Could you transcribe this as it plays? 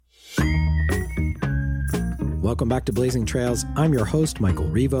Welcome back to Blazing Trails. I'm your host, Michael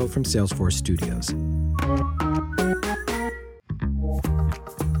Revo from Salesforce Studios.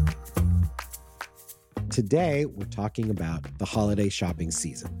 Today, we're talking about the holiday shopping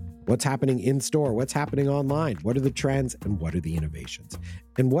season. What's happening in store? What's happening online? What are the trends and what are the innovations?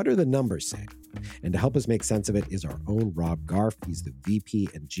 And what are the numbers saying? And to help us make sense of it is our own Rob Garf. He's the VP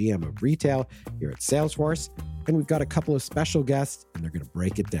and GM of retail here at Salesforce. And we've got a couple of special guests, and they're going to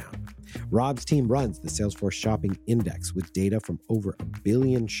break it down. Rob's team runs the Salesforce Shopping Index with data from over 1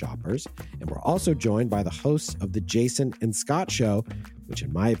 billion shoppers. And we're also joined by the hosts of the Jason and Scott Show, which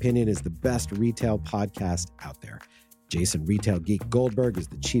in my opinion is the best retail podcast out there. Jason Retail Geek Goldberg is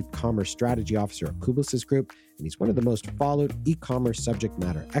the Chief Commerce Strategy Officer at Publicis Group, and he's one of the most followed e-commerce subject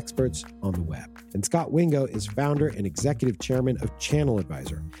matter experts on the web. And Scott Wingo is founder and executive chairman of Channel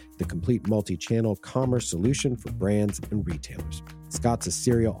Advisor, the complete multi-channel commerce solution for brands and retailers. Scott's a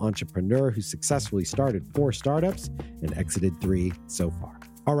serial entrepreneur who successfully started 4 startups and exited 3 so far.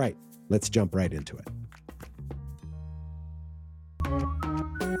 All right, let's jump right into it.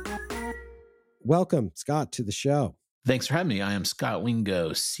 Welcome, Scott, to the show. Thanks for having me. I am Scott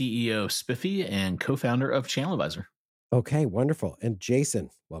Wingo, CEO Spiffy and co-founder of Channel Advisor. Okay, wonderful. And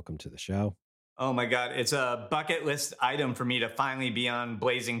Jason, welcome to the show. Oh my God, it's a bucket list item for me to finally be on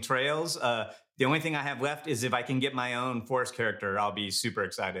Blazing Trails. The only thing I have left is if I can get my own forest character, I'll be super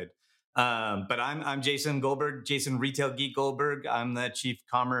excited. But I'm Jason Goldberg, Jason Retail Geek Goldberg. I'm the Chief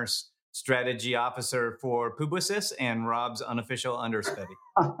Commerce Strategy Officer for Publicis and Rob's unofficial understudy.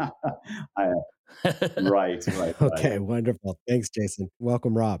 Right. Okay, wonderful. Thanks, Jason.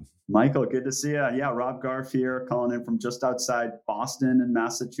 Welcome, Rob. Michael, good to see you. Yeah, Rob Garf here, calling in from just outside Boston in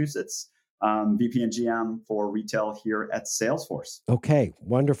Massachusetts. VP and GM for retail here at Salesforce. Okay,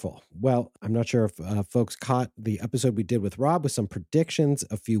 wonderful. Well, I'm not sure if folks caught the episode we did with Rob with some predictions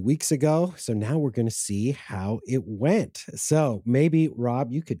a few weeks ago. So now we're going to see how it went. So maybe,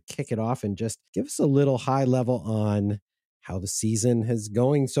 Rob, you could kick it off and just give us a little high level on how the season is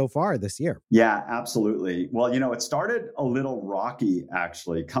going so far this year. Yeah, absolutely. Well, it started a little rocky,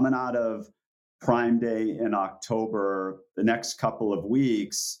 actually, coming out of Prime Day in October. The next couple of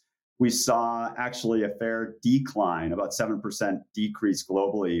weeks, we saw actually a fair decline, about 7% decrease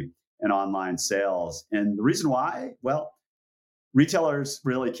globally in online sales. And the reason why, well, retailers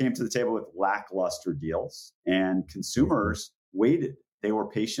really came to the table with lackluster deals and consumers waited. They were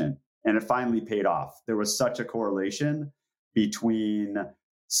patient and it finally paid off. There was such a correlation between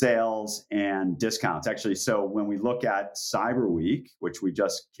sales and discounts. Actually, so when we look at Cyber Week, which we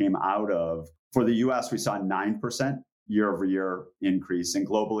just came out of, for the US, we saw 9% year-over-year increase. And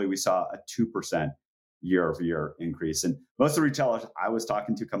globally, we saw a 2% year-over-year increase. And most of the retailers I was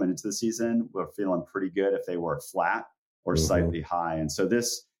talking to coming into the season were feeling pretty good if they were flat or slightly high. And so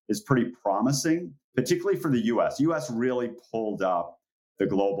this is pretty promising, particularly for the US. US really pulled up the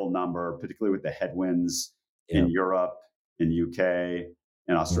global number, particularly with the headwinds in Europe, in UK,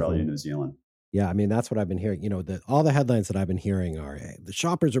 in Australia, New Zealand. Yeah, I mean, that's what I've been hearing. All the headlines that I've been hearing are, hey, the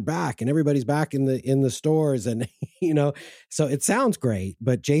shoppers are back and everybody's back in the stores. And, so it sounds great.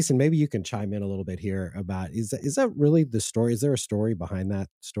 But Jason, maybe you can chime in a little bit here about, is that really the story? Is there a story behind that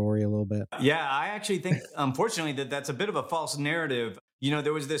story a little bit? Yeah, I actually think, unfortunately, that's a bit of a false narrative.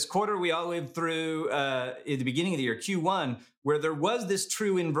 There was this quarter we all lived through at the beginning of the year, Q1, where there was this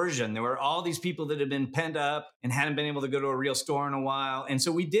true inversion. There were all these people that had been pent up and hadn't been able to go to a real store in a while. And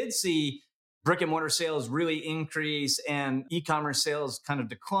so we did see brick and mortar sales really increase and e-commerce sales kind of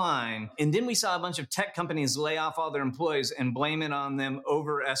decline. And then we saw a bunch of tech companies lay off all their employees and blame it on them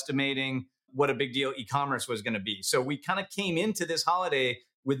overestimating what a big deal e-commerce was going to be. So we kind of came into this holiday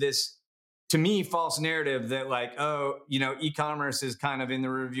with this, to me, false narrative that e-commerce is kind of in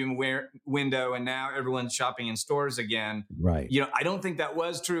the review window and now everyone's shopping in stores again. Right. I don't think that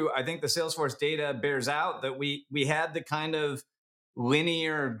was true. I think the Salesforce data bears out that we had the kind of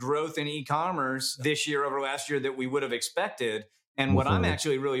linear growth in e-commerce this year over last year that we would have expected. And what I'm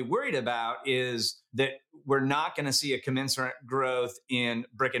actually really worried about is that we're not going to see a commensurate growth in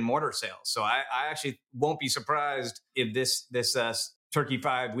brick and mortar sales. So I actually won't be surprised if this Turkey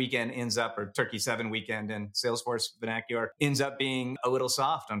 5 weekend ends up, or Turkey 7 weekend in Salesforce vernacular, ends up being a little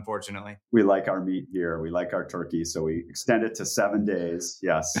soft, unfortunately. We like our meat here. We like our turkey. So we extend it to 7 days.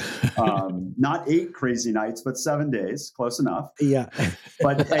 Yes. Not 8 crazy nights, but 7 days. Close enough. Yeah.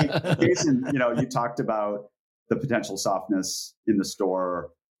 But hey, Jason, you talked about the potential softness in the store.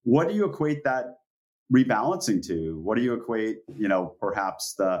 What do you equate that rebalancing to? What do you equate,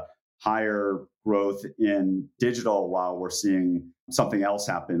 perhaps the higher growth in digital while we're seeing something else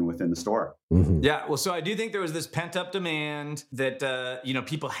happen within the store. Mm-hmm. Yeah. Well, so I do think there was this pent up demand that,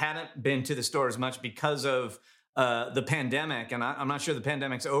 people hadn't been to the store as much because of the pandemic. And I'm not sure the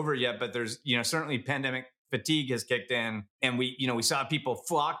pandemic's over yet, but there's, certainly pandemic fatigue has kicked in, and we saw people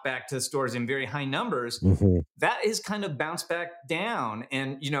flock back to the stores in very high numbers. Mm-hmm. That is kind of bounced back down.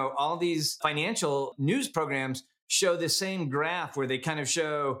 And, all these financial news programs show the same graph where they kind of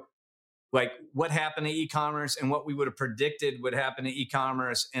show like what happened to e-commerce and what we would have predicted would happen to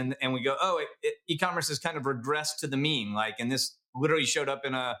e-commerce. And we go, e-commerce has kind of regressed to the mean. And this literally showed up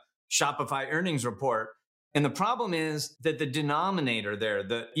in a Shopify earnings report. And the problem is that the denominator there,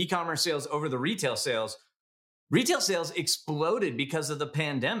 the e-commerce sales over the retail sales exploded because of the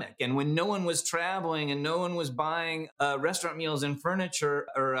pandemic. And when no one was traveling and no one was buying restaurant meals and furniture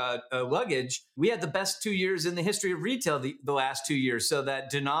or luggage, we had the best 2 years in the history of retail the last 2 years. So that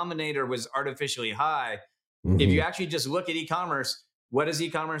denominator was artificially high. Mm-hmm. If you actually just look at e-commerce, what has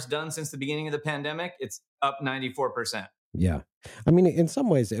e-commerce done since the beginning of the pandemic? It's up 94%. Yeah. I mean, in some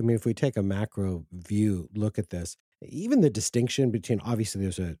ways, if we take a macro view, look at this, even the distinction between, obviously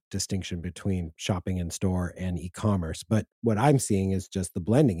there's a distinction between shopping in store and e-commerce, but what I'm seeing is just the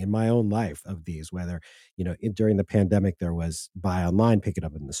blending in my own life of these, whether, during the pandemic, there was buy online, pick it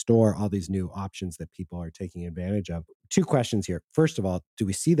up in the store, all these new options that people are taking advantage of. Two questions here. First of all, do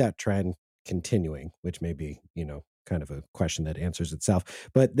we see that trend continuing, which may be, kind of a question that answers itself.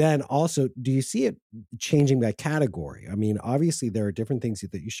 But then also, do you see it changing by category? I mean, obviously there are different things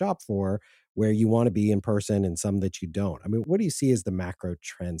that you shop for where you want to be in person and some that you don't. I mean, what do you see as the macro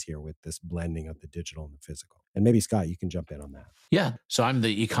trends here with this blending of the digital and the physical? And maybe Scott, you can jump in on that. Yeah. So I'm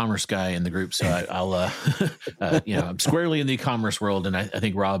the e-commerce guy in the group. So I'll I'm squarely in the e-commerce world. And I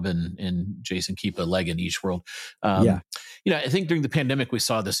think Rob and Jason keep a leg in each world. I think during the pandemic, we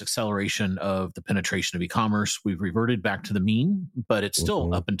saw this acceleration of the penetration of e-commerce. We've reverted back to the mean, but it's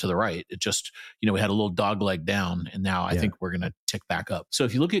still up and to the right. It just, we had a little dog leg down, and now I think we're going to tick back up. So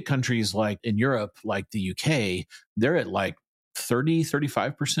if you look at countries like in Europe, like the UK, they're at like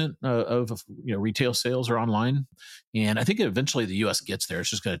 35% of retail sales are online. And I think eventually the US gets there. It's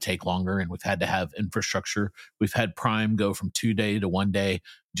just going to take longer, and we've had to have infrastructure. We've had Prime go from 2 day to 1 day.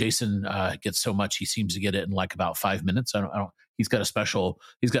 Jason gets so much, he seems to get it in like about 5 minutes. He's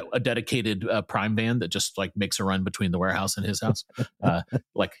got a dedicated Prime van that just like makes a run between the warehouse and his house.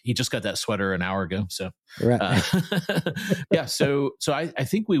 Like he just got that sweater an hour ago. So, right. So I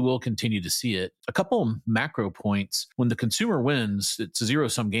think we will continue to see it. A couple macro points: when the consumer wins, it's a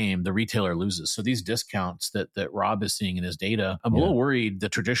zero-sum game. The retailer loses. So these discounts that Rob is seeing in his data, I'm a little worried the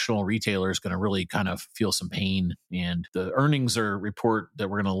traditional retailer is going to really kind of feel some pain. And the earnings report that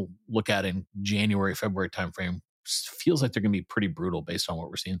we're going to look at in January, February timeframe feels like they're going to be pretty brutal based on what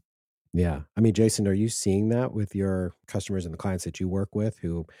we're seeing. Yeah. I mean, Jason, are you seeing that with your customers and the clients that you work with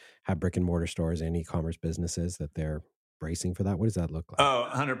who have brick and mortar stores and e-commerce businesses, that they're bracing for that? What does that look like? Oh,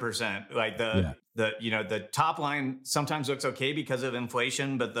 100%. Like the top line sometimes looks okay because of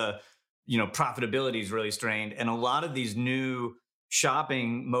inflation, but the, profitability is really strained. And a lot of these new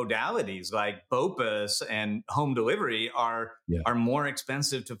shopping modalities like BOPUS and home delivery are more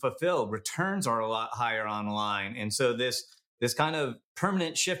expensive to fulfill. Returns are a lot higher online. And so this kind of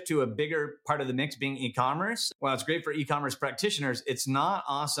permanent shift to a bigger part of the mix being e-commerce, while it's great for e-commerce practitioners, it's not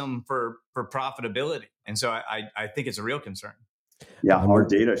awesome for profitability. And so I think it's a real concern. Yeah, our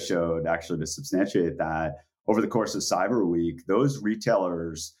data showed, actually, to substantiate that, over the course of Cyber Week, those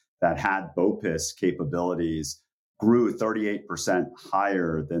retailers that had BOPUS capabilities grew 38%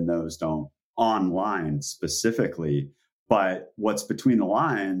 higher than those don't online specifically. But what's between the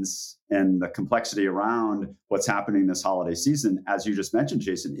lines and the complexity around what's happening this holiday season, as you just mentioned,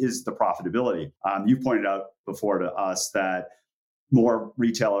 Jason, is the profitability. You pointed out before to us that more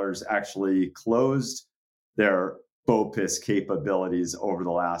retailers actually closed their BOPUS capabilities over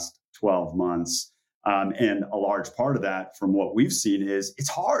the last 12 months. And a large part of that, from what we've seen, is it's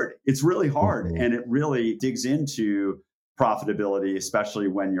hard. It's really hard. Mm-hmm. And it really digs into profitability, especially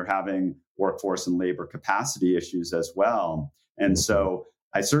when you're having workforce and labor capacity issues as well. And so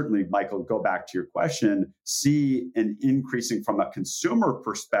I certainly, Michael, go back to your question, see an increasing from a consumer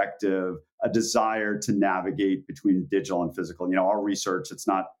perspective, a desire to navigate between digital and physical. Our research, it's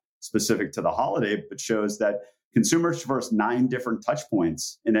not specific to the holiday, but shows that consumers traverse 9 different touch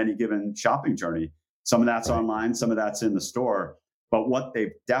points in any given shopping journey. Some of that's online, some of that's in the store. But what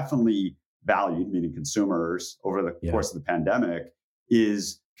they've definitely valued, meaning consumers, over the course of the pandemic,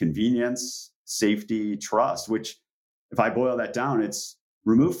 is convenience, safety, trust, which, if I boil that down, it's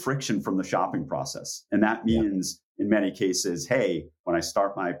remove friction from the shopping process. And that means, in many cases, hey, when I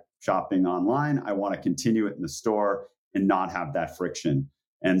start my shopping online. I want to continue it in the store and not have that friction.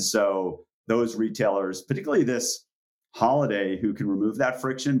 And so those retailers, particularly this holiday, who can remove that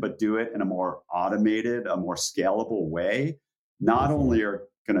friction, but do it in a more automated, a more scalable way, not only are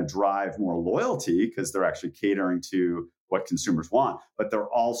going to drive more loyalty because they're actually catering to what consumers want, but they're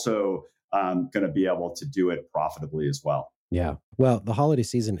also going to be able to do it profitably as well. Yeah. Well, the holiday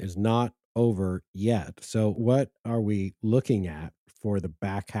season is not over yet. So what are we looking at for the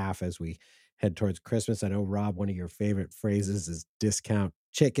back half as we head towards Christmas? I know, Rob, one of your favorite phrases is discount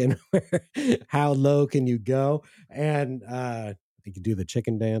chicken. How low can you go? And you can do the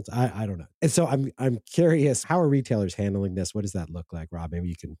chicken dance. I don't know. And so I'm curious, how are retailers handling this? What does that look like, Rob? Maybe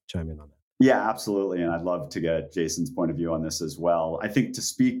you can chime in on that. Yeah, absolutely. And I'd love to get Jason's point of view on this as well. I think to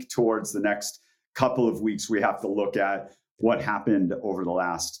speak towards the next couple of weeks, we have to look at what happened over the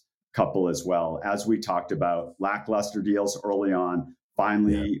last couple as well. As we talked about, lackluster deals early on.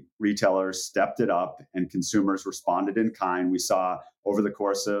 Finally, retailers stepped it up and consumers responded in kind. We saw over the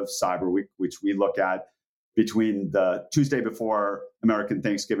course of Cyber Week, which we look at between the Tuesday before American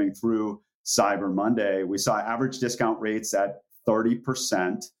Thanksgiving through Cyber Monday, we saw average discount rates at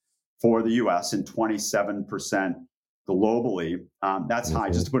 30% for the US and 27% globally. That's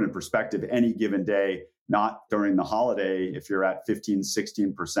high. Just to put it in perspective, any given day, not during the holiday, if you're at 15,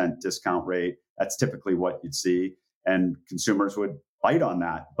 16% discount rate, that's typically what you'd see. And consumers would bite on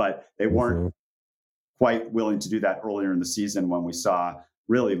that, but they weren't quite willing to do that earlier in the season when we saw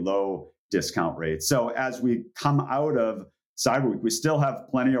really low discount rates. So as we come out of Cyber Week, we still have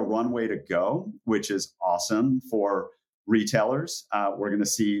plenty of runway to go, which is awesome for retailers. We're going to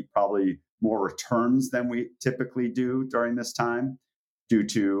see probably more returns than we typically do during this time due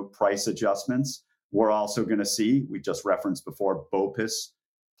to price adjustments. We're also going to see, we just referenced before, BOPIS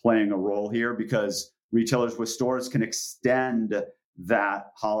playing a role here because retailers with stores can extend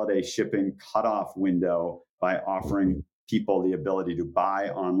that holiday shipping cutoff window by offering people the ability to buy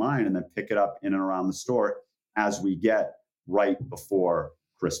online and then pick it up in and around the store as we get right before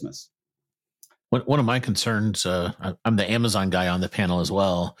Christmas. One of my concerns, I'm the Amazon guy on the panel as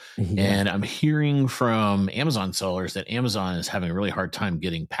well, and I'm hearing from Amazon sellers that Amazon is having a really hard time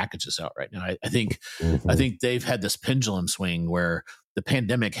getting packages out right now. I think they've had this pendulum swing where the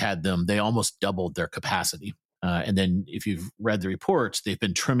pandemic had them, they almost doubled their capacity. And then if you've read the reports, they've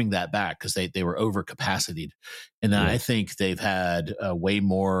been trimming that back because they were over capacitated. And then I think they've had way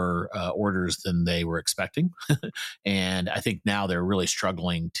more orders than they were expecting. And I think now they're really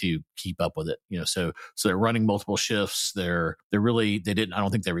struggling to keep up with it. So they're running multiple shifts. I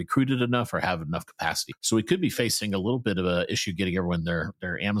don't think they recruited enough or have enough capacity. So we could be facing a little bit of an issue getting everyone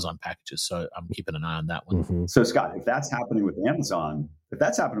their Amazon packages. So I'm keeping an eye on that one. So Scott, if that's happening with Amazon,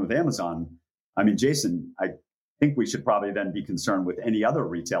 I mean, Jason, I think we should probably then be concerned with any other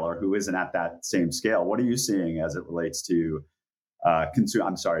retailer who isn't at that same scale. What are you seeing as it relates to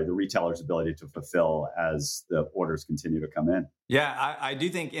the retailer's ability to fulfill as the orders continue to come in? Yeah, I do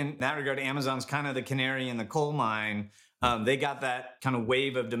think in that regard, Amazon's kind of the canary in the coal mine. They got that kind of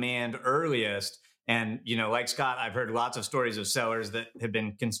wave of demand earliest. And, like Scott, I've heard lots of stories of sellers that have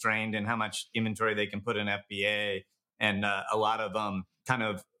been constrained in how much inventory they can put in FBA. And a lot of kind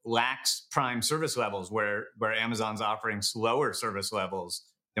of lax prime service levels where Amazon's offering slower service levels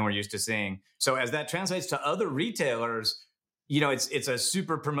than we're used to seeing. So as that translates to other retailers, it's a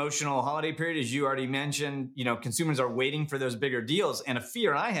super promotional holiday period, as you already mentioned. Consumers are waiting for those bigger deals. And a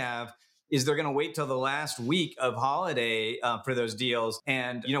fear I have is they're going to wait till the last week of holiday for those deals.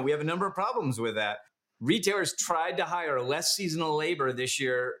 And, we have a number of problems with that. Retailers tried to hire less seasonal labor this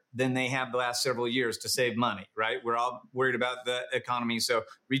year than they have the last several years to save money, right? We're all worried about the economy. So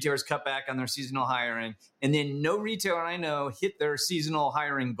retailers cut back on their seasonal hiring. And then no retailer I know hit their seasonal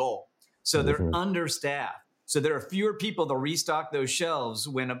hiring goal. So they're understaffed. So there are fewer people to restock those shelves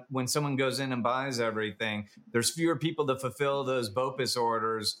when someone goes in and buys everything. There's fewer people to fulfill those BOPIS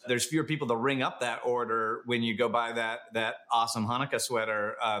orders. There's fewer people to ring up that order when you go buy that awesome Hanukkah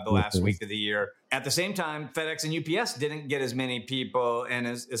sweater the last week of the year. At the same time, FedEx and UPS didn't get as many people. And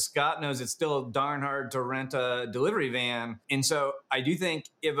as Scott knows, it's still darn hard to rent a delivery van. And so I do think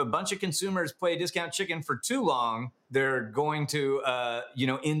if a bunch of consumers play discount chicken for too long, they're going to,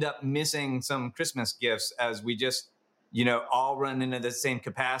 end up missing some Christmas gifts as we just, all run into the same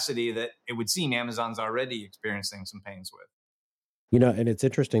capacity that it would seem Amazon's already experiencing some pains with. And it's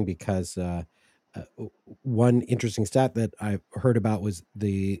interesting because one interesting stat that I heard about was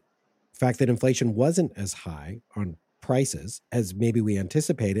the fact that inflation wasn't as high on prices as maybe we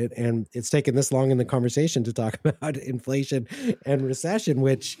anticipated. And it's taken this long in the conversation to talk about inflation and recession,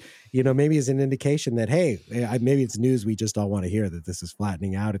 which, maybe is an indication that, hey, maybe it's news we just all want to hear, that this is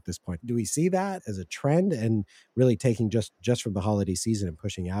flattening out at this point. Do we see that as a trend and really taking just from the holiday season and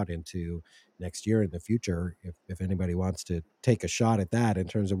pushing out into next year in the future, if anybody wants to take a shot at that in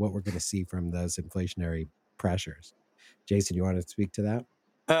terms of what we're going to see from those inflationary pressures? Jason, you want to speak to that?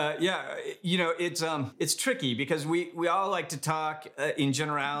 It's tricky because we all like to talk in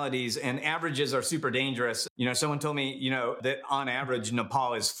generalities, and averages are super dangerous. Someone told me, that on average,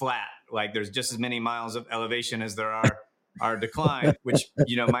 Nepal is flat. Like there's just as many miles of elevation as there are decline, which,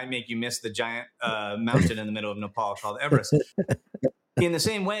 might make you miss the giant mountain in the middle of Nepal called Everest. In the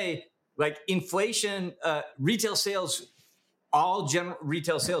same way, like inflation, retail sales,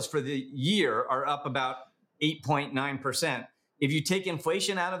 retail sales for the year are up about 8.9%. If you take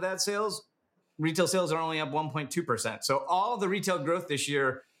inflation out of that sales, retail sales are only up 1.2%. So all the retail growth this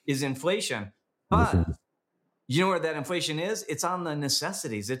year is inflation. But you know where that inflation is? It's on the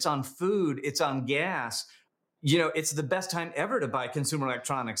necessities. It's on food. It's on gas. It's the best time ever to buy consumer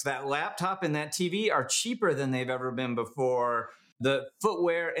electronics. That laptop and that TV are cheaper than they've ever been before. The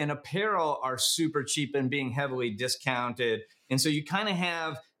footwear and apparel are super cheap and being heavily discounted. And so you kind of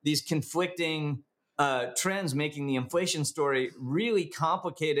have these conflicting trends making the inflation story really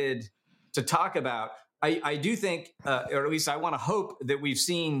complicated to talk about. I do think, or at least I want to hope, that we've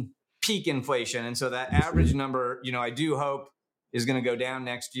seen peak inflation. And so that average number, I do hope is going to go down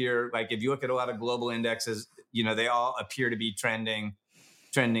next year. Like if you look at a lot of global indexes, they all appear to be trending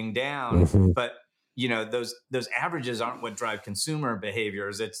down. But, those averages aren't what drive consumer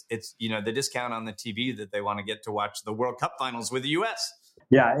behaviors. It's the discount on the TV that they want to get to watch the World Cup finals with the US.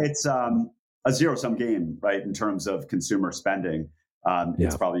 Yeah, it's a zero-sum game, right, in terms of consumer spending.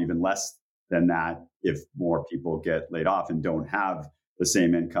 It's probably even less than that if more people get laid off and don't have the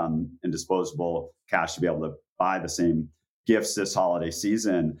same income and disposable cash to be able to buy the same gifts this holiday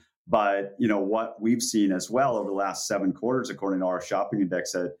season. But, what we've seen as well over the last 7 quarters, according to our shopping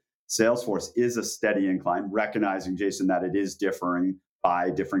index at Salesforce, is a steady incline, recognizing, Jason, that it is differing by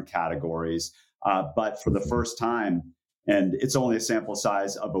different categories. But for the first time, and it's only a sample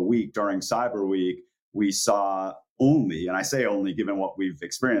size of a week during Cyber Week, we saw only, and I say only given what we've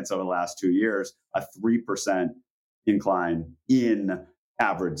experienced over the last 2 years, a 3% incline in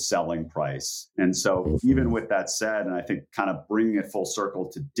average selling price. And so even with that said, and I think kind of bringing it full circle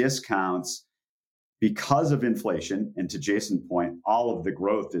to discounts, because of inflation, and to Jason's point, all of the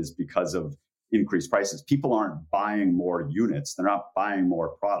growth is because of increased prices. People aren't buying more units. They're not buying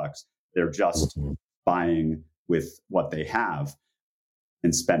more products. They're just buying with what they have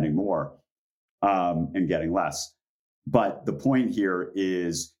and spending more and getting less. But the point here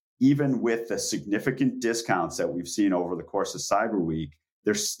is, even with the significant discounts that we've seen over the course of Cyber Week,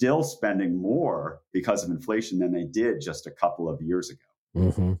 they're still spending more because of inflation than they did just a couple of years ago.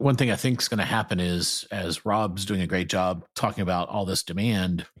 One thing I think is going to happen is, as Rob's doing a great job talking about all this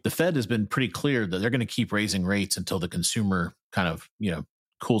demand, the Fed has been pretty clear that they're going to keep raising rates until the consumer kind of,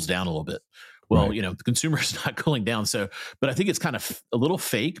 cools down a little bit. Well, the consumer is not cooling down. So, but I think it's kind of a little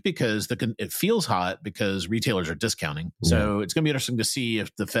fake because it feels hot because retailers are discounting. So it's going to be interesting to see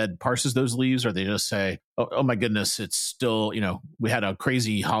if the Fed parses those leaves, or they just say, oh my goodness, it's still, we had a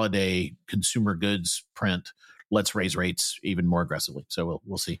crazy holiday consumer goods print. Let's raise rates even more aggressively. So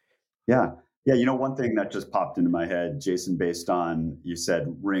we'll see. Yeah. One thing that just popped into my head, Jason, based on, you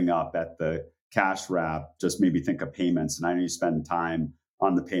said ring up at the cash wrap, just made me think of payments. And I know you spend time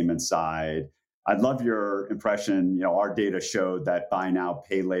on the payment side. I'd love your impression. Our data showed that buy now,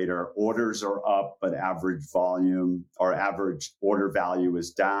 pay later orders are up, but average volume or average order value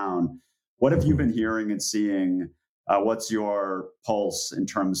is down. What have you been hearing and seeing? What's your pulse in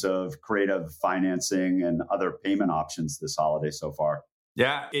terms of creative financing and other payment options this holiday so far?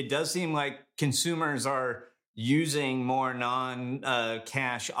 Yeah, it does seem like consumers are using more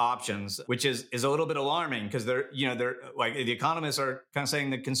non-cash options, which is a little bit alarming, because they're like, the economists are kind of saying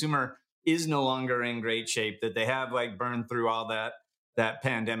the consumer is no longer in great shape, that they have burned through all that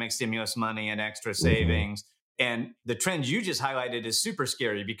pandemic stimulus money and extra savings. And the trend you just highlighted is super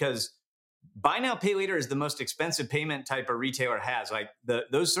scary, because buy now, pay later is the most expensive payment type a retailer has.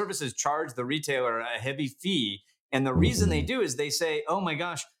 Those services charge the retailer a heavy fee. And the reason they do is they say, oh my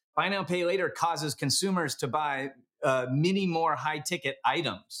gosh, buy now, pay later causes consumers to buy many more high ticket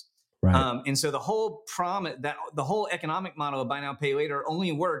items. Right. And so the whole economic model of buy now, pay later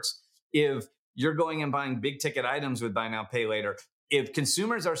only works if you're going and buying big ticket items with buy now, pay later. If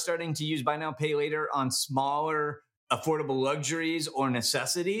consumers are starting to use buy now, pay later on smaller affordable luxuries or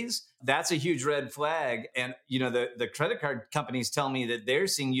necessities, that's a huge red flag. And, the credit card companies tell me that they're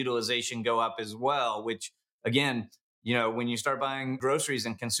seeing utilization go up as well, which again, when you start buying groceries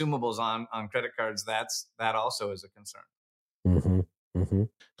and consumables on credit cards, that also is a concern. Mm-hmm. Mm-hmm.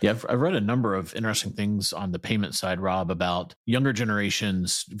 Yeah, I've read a number of interesting things on the payment side, Rob, about younger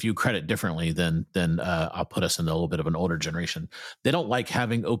generations view credit differently than I'll put us in a little bit of an older generation. They don't like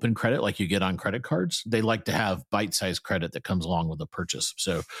having open credit like you get on credit cards. They like to have bite-sized credit that comes along with a purchase.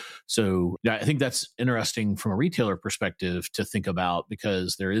 So yeah, I think that's interesting from a retailer perspective to think about,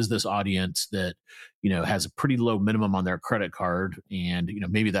 because there is this audience that has a pretty low minimum on their credit card, and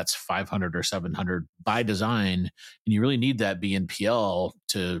maybe that's 500 or 700 by design, and you really need that BNPL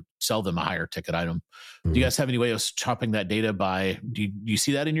to sell them a higher ticket item. Mm-hmm. Do you guys have any way of chopping that data by? Do you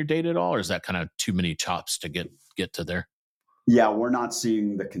see that in your data at all, or is that kind of too many chops to get to there? Yeah, we're not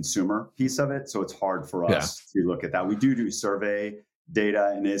seeing the consumer piece of it, so it's hard for us to look at that. We do survey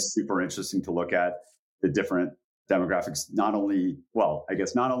data, and it's super interesting to look at the different demographics. Not only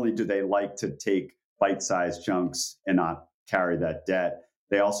do they like to take bite-sized chunks and not carry that debt,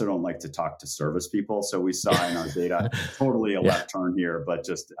 they also don't like to talk to service people. So we saw in our data, totally a left turn here, but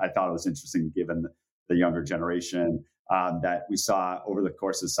just I thought it was interesting given the younger generation, that we saw over the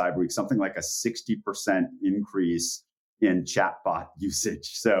course of Cyber Week something like a 60% increase in chatbot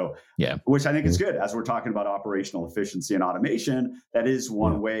usage. So, which I think is good as we're talking about operational efficiency and automation. That is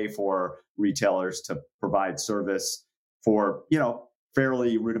one way for retailers to provide service for,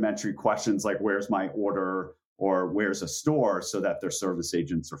 fairly rudimentary questions like where's my order or where's a store, so that their service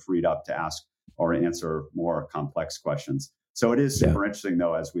agents are freed up to ask or answer more complex questions. So it is super interesting,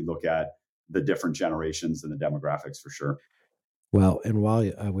 though, as we look at the different generations and the demographics for sure. Well, and while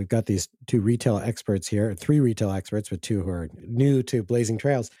we've got these three retail experts, but two who are new to Blazing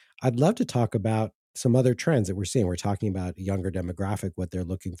Trails, I'd love to talk about some other trends that we're seeing. We're talking about a younger demographic, what they're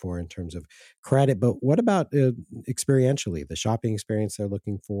looking for in terms of credit, but what about experientially, the shopping experience they're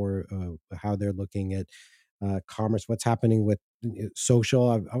looking for, how they're looking at commerce, what's happening with social.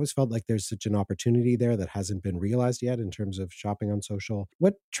 I've always felt like there's such an opportunity there that hasn't been realized yet in terms of shopping on social.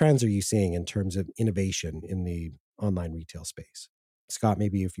 What trends are you seeing in terms of innovation in the online retail space? Scott,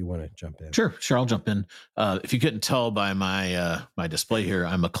 maybe if you want to jump in. Sure. I'll jump in. If you couldn't tell by my my display here,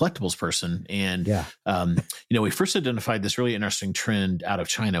 I'm a collectibles person, and we first identified this really interesting trend out of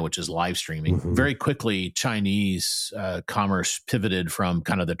China, which is live streaming. Mm-hmm. Very quickly, Chinese commerce pivoted from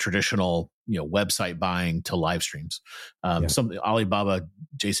kind of the traditional website buying to live streams. Some Alibaba,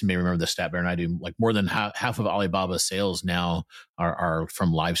 Jason may remember the stat better than I do, like more than half of Alibaba's sales now are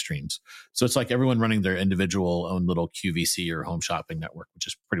from live streams. So it's like everyone running their individual own little QVC or home shopping network, which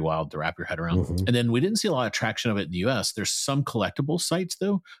is pretty wild to wrap your head around. Mm-hmm. And then we didn't see a lot of traction of it in the US. There's some collectible sites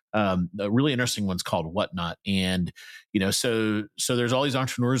though. A really interesting one's called Whatnot. And, so there's all these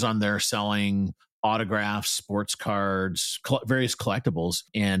entrepreneurs on there selling autographs, sports cards, various collectibles,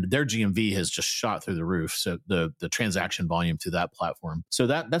 and their GMV has just shot through the roof. So the transaction volume through that platform. So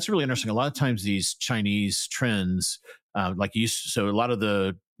that's really interesting. A lot of times these Chinese trends, so a lot of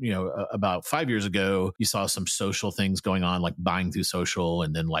the, about 5 years ago, you saw some social things going on, like buying through social,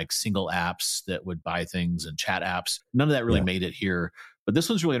 and then like single apps that would buy things and chat apps. None of that really made it here. But this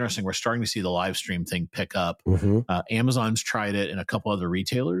one's really interesting. We're starting to see the live stream thing pick up. Mm-hmm. Amazon's tried it and a couple other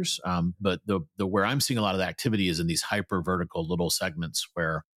retailers. But the where I'm seeing a lot of the activity is in these hyper vertical little segments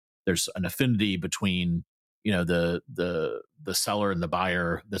where there's an affinity between, the seller and the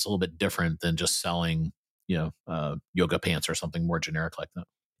buyer that's a little bit different than just selling, yoga pants or something more generic like that.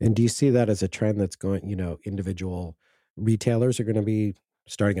 And do you see that as a trend that's going, individual retailers are going to be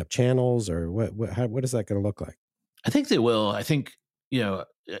starting up channels, or what is that going to look like? I think they will. I think,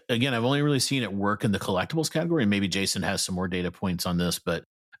 again, I've only really seen it work in the collectibles category, and maybe Jason has some more data points on this, but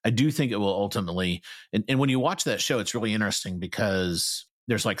I do think it will ultimately, and when you watch that show, it's really interesting because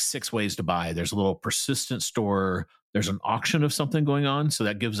there's like 6 ways to buy. There's a little persistent store. There's an auction of something going on. So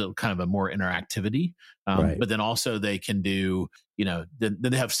that gives it kind of a more interactivity. Right. But then also they can do, then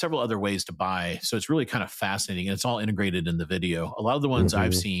they have several other ways to buy. So it's really kind of fascinating. And it's all integrated in the video. A lot of the ones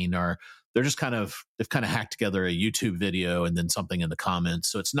I've seen they've kind of hacked together a YouTube video and then something in the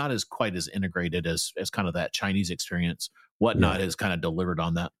comments. So it's not quite as integrated as kind of that Chinese experience. Whatnot has kind of delivered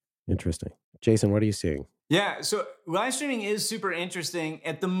on that. Interesting. Jason, what are you seeing? Yeah, so live streaming is super interesting.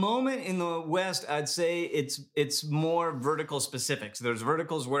 At the moment in the West, I'd say it's more vertical specific. So there's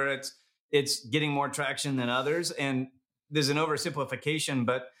verticals where it's getting more traction than others, and there's an oversimplification,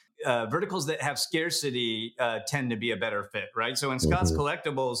 but verticals that have scarcity tend to be a better fit, right? So in Scott's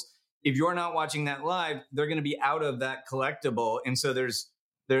Collectibles, if you're not watching that live, they're going to be out of that collectible, and so there's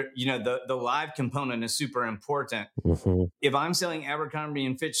the live component is super important. Mm-hmm. If I'm selling Abercrombie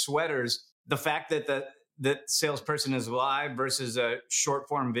and Fitch sweaters, the fact that the salesperson is live versus a short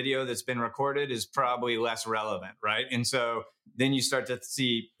form video that's been recorded is probably less relevant, right? And so then you start to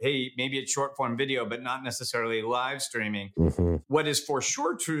see, hey, maybe it's short form video, but not necessarily live streaming. Mm-hmm. What is for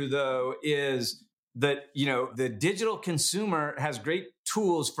sure true, though, is that, the digital consumer has great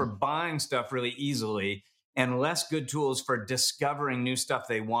tools for buying stuff really easily and less good tools for discovering new stuff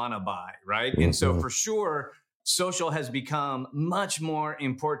they want to buy, right? Mm-hmm. And so for sure, social has become much more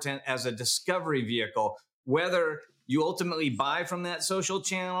important as a discovery vehicle, whether you ultimately buy from that social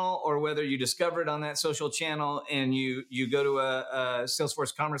channel or whether you discover it on that social channel and you go to a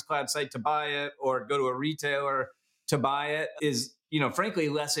Salesforce Commerce Cloud site to buy it or go to a retailer to buy it is, frankly,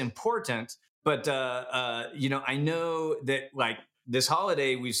 less important. But, I know that like this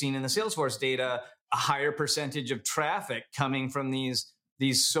holiday, we've seen in the Salesforce data, a higher percentage of traffic coming from these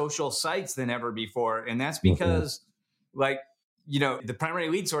social sites than ever before. And that's because the primary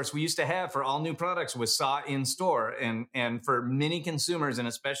lead source we used to have for all new products was saw in store. And for many consumers and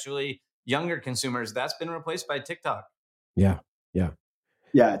especially younger consumers, that's been replaced by TikTok. Yeah. Yeah.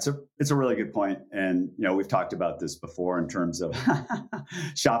 Yeah, it's a really good point. And, we've talked about this before in terms of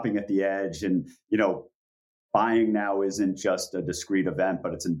shopping at the edge and, buying now isn't just a discrete event,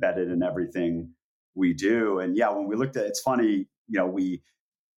 but it's embedded in everything we do. And yeah, when we looked at, it's funny, we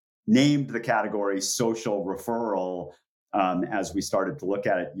named the category social referral as we started to look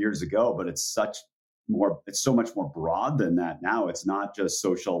at it years ago, but it's so much more broad than that now. It's not just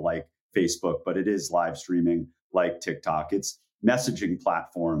social like Facebook, but it is live streaming like TikTok. It's messaging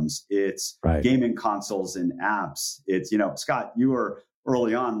platforms. It's gaming consoles and apps. It's, Scott, you were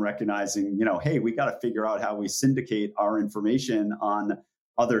early on recognizing, hey, we got to figure out how we syndicate our information on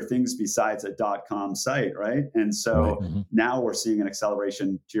other things besides a .com site, right? And so now we're seeing an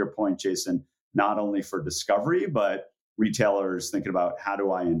acceleration, to your point, Jason, not only for discovery, but retailers thinking about how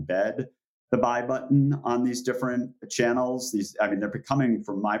do I embed the buy button on these different channels. They're becoming,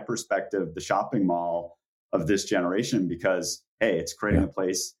 from my perspective, the shopping mall of this generation because, hey, it's creating a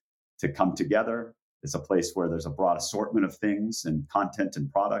place to come together. It's a place where there's a broad assortment of things and content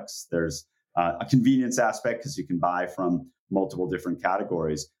and products. There's a convenience aspect because you can buy from multiple different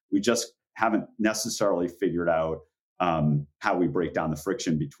categories. We just haven't necessarily figured out how we break down the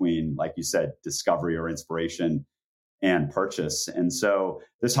friction between, like you said, discovery or inspiration and purchase. And so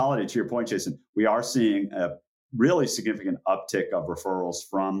this holiday, to your point, Jason, we are seeing a really significant uptick of referrals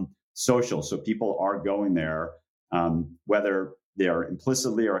from social. So people are going there, whether they are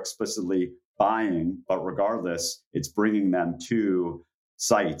implicitly or explicitly buying, but regardless, it's bringing them to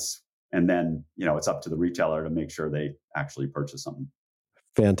sites. And then, it's up to the retailer to make sure they actually purchase something.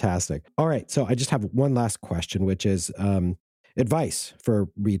 Fantastic. All right. So I just have one last question, which is advice for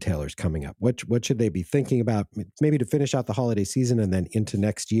retailers coming up. What should they be thinking about? Maybe to finish out the holiday season and then into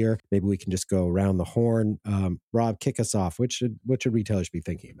next year. Maybe we can just go around the horn. Rob, kick us off. What should retailers be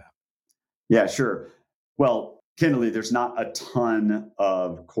thinking about? Yeah, sure. Well, candidly, there's not a ton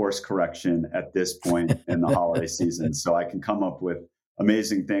of course correction at this point in the holiday season. So I can come up with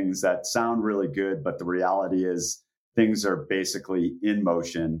amazing things that sound really good, but the reality is things are basically in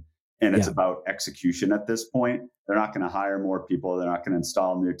motion and it's about execution at this point. They're not going to hire more people. They're not going to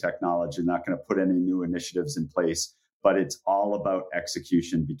install new technology. They're not going to put any new initiatives in place, but it's all about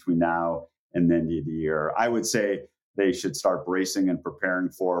execution between now and the end of the year. I would say they should start bracing and preparing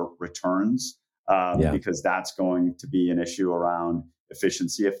for returns because that's going to be an issue around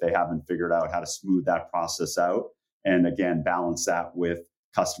efficiency if they haven't figured out how to smooth that process out. And again, balance that with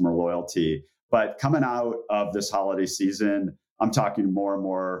customer loyalty. But coming out of this holiday season, I'm talking to more and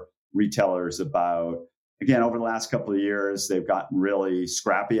more retailers about, again, over the last couple of years, they've gotten really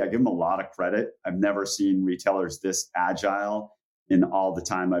scrappy. I give them a lot of credit. I've never seen retailers this agile in all the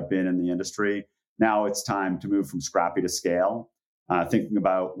time I've been in the industry. Now it's time to move from scrappy to scale, thinking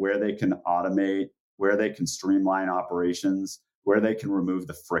about where they can automate, where they can streamline operations, where they can remove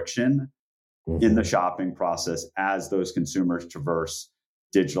the friction in the shopping process as those consumers traverse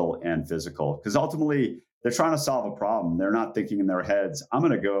digital and physical. Because ultimately, they're trying to solve a problem. They're not thinking in their heads, I'm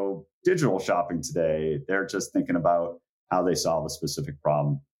going to go digital shopping today. They're just thinking about how they solve a specific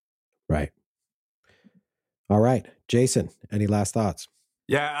problem. Right. All right. Jason, any last thoughts?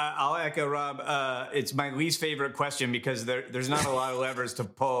 Yeah, I'll echo Rob. It's my least favorite question because there's not a lot of levers to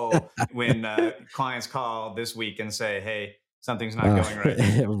pull when clients call this week and say, hey, something's not going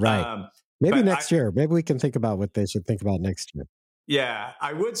right. Right. Maybe next year. Maybe we can think about what they should think about next year. Yeah,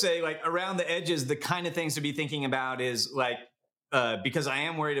 I would say like around the edges, the kind of things to be thinking about is like, because I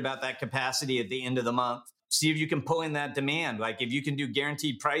am worried about that capacity at the end of the month see if you can pull in that demand. Like if you can do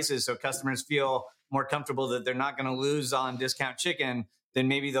guaranteed prices so customers feel more comfortable that they're not going to lose on discount chicken, then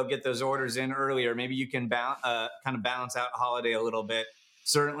maybe they'll get those orders in earlier. Maybe you can kind of balance out holiday a little bit.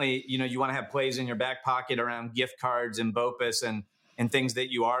 Certainly, you want to have plays in your back pocket around gift cards and BOPUS and things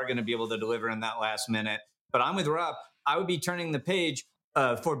that you are going to be able to deliver in that last minute. But I'm with Rob. I would be turning the page.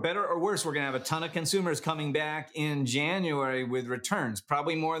 For better or worse, we're going to have a ton of consumers coming back in January with returns,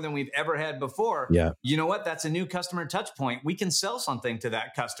 probably more than we've ever had before. Yeah. You know what? That's a new customer touch point. We can sell something to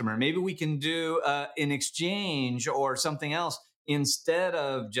that customer. Maybe we can do an exchange or something else instead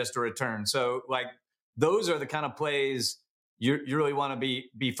of just a return. So like those are the kind of plays you really want to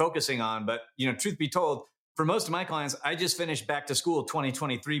be focusing on. But, truth be told, for most of my clients, I just finished back to school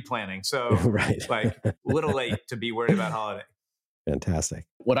 2023 planning. So right. like a little late to be worried about holiday. Fantastic.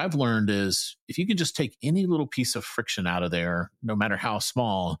 What I've learned is if you can just take any little piece of friction out of there, no matter how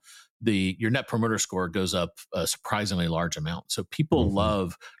small, your net promoter score goes up a surprisingly large amount. So people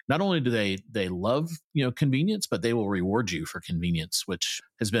love, not only do they love, convenience, but they will reward you for convenience, which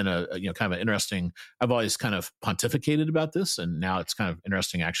has been a kind of an interesting, I've always kind of pontificated about this, and now it's kind of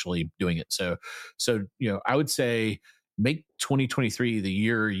interesting actually doing it. So I would say make 2023 the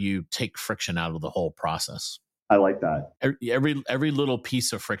year you take friction out of the whole process. I like that. Every little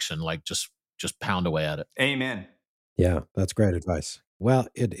piece of friction, like just pound away at it. Amen. Yeah, that's great advice. Well,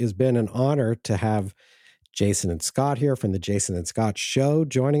 it has been an honor to have Jason and Scott here from the Jason and Scott Show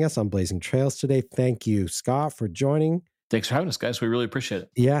joining us on Blazing Trails today. Thank you, Scott, for joining. Thanks for having us, guys. We really appreciate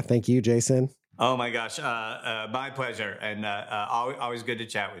it. Yeah, thank you, Jason. Oh my gosh, my pleasure, and always good to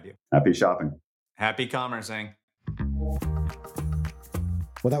chat with you. Happy shopping. Happy commercing.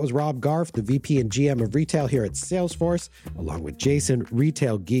 Well, that was Rob Garf, the VP and GM of Retail here at Salesforce, along with Jason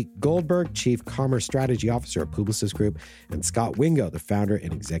Retail Geek Goldberg, Chief Commerce Strategy Officer at Publicis Group, and Scott Wingo, the founder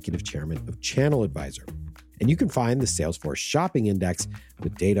and executive chairman of Channel Advisor. And you can find the Salesforce Shopping Index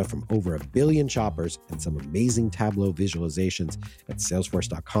with data from over 1 billion shoppers and some amazing Tableau visualizations at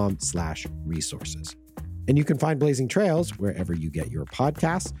salesforce.com/resources. And you can find Blazing Trails wherever you get your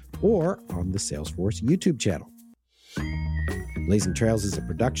podcasts or on the Salesforce YouTube channel. Blazing Trails is a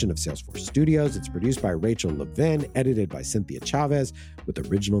production of Salesforce Studios. It's produced by Rachel Levin, edited by Cynthia Chavez, with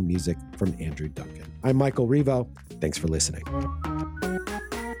original music from Andrew Duncan. I'm Michael Revo. Thanks for listening.